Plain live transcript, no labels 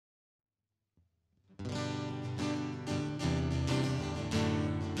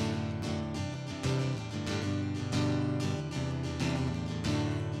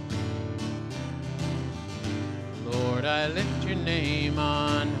Lord, I lift your name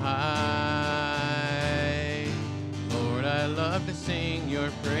on high. Lord, I love to sing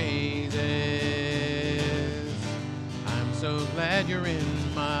your praises. I'm so glad you're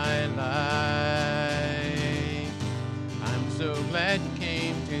in my life. I'm so glad you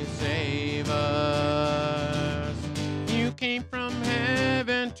came to save us. You came from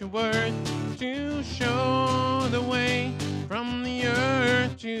heaven to earth to show the way, from the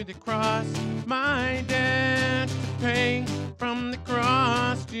earth to the cross, my debt to pay. From the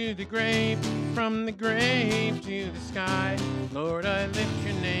cross to the grave, from the grave to the sky, Lord, I lift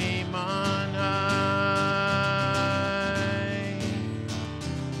your name on high.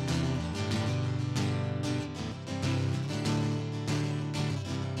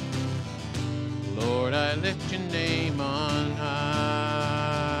 Lord, I lift your name on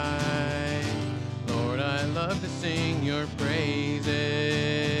high. Lord, I love to sing your praises.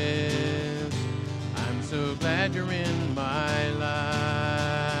 I'm so glad you're in my life.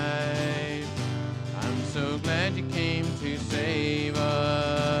 I'm so glad you came to save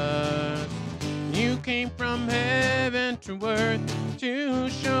us. You came from heaven to earth to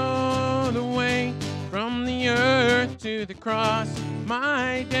show the way, from the earth to the cross,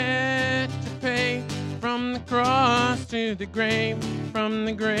 my debt to pay. From the cross to the grave, from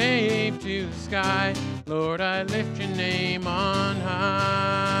the grave to the sky, Lord, I lift your name on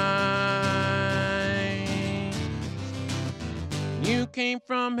high. You came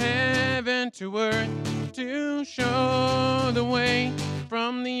from heaven to earth to show the way,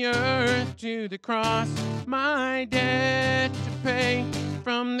 from the earth to the cross, my debt to pay.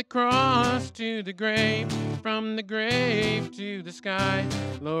 From the cross to the grave, from the grave to the sky,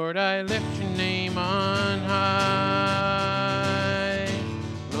 Lord, I lift your name on high.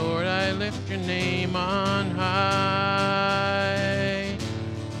 Lord, I lift your name on high.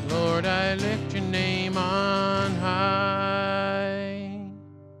 Lord, I lift your name on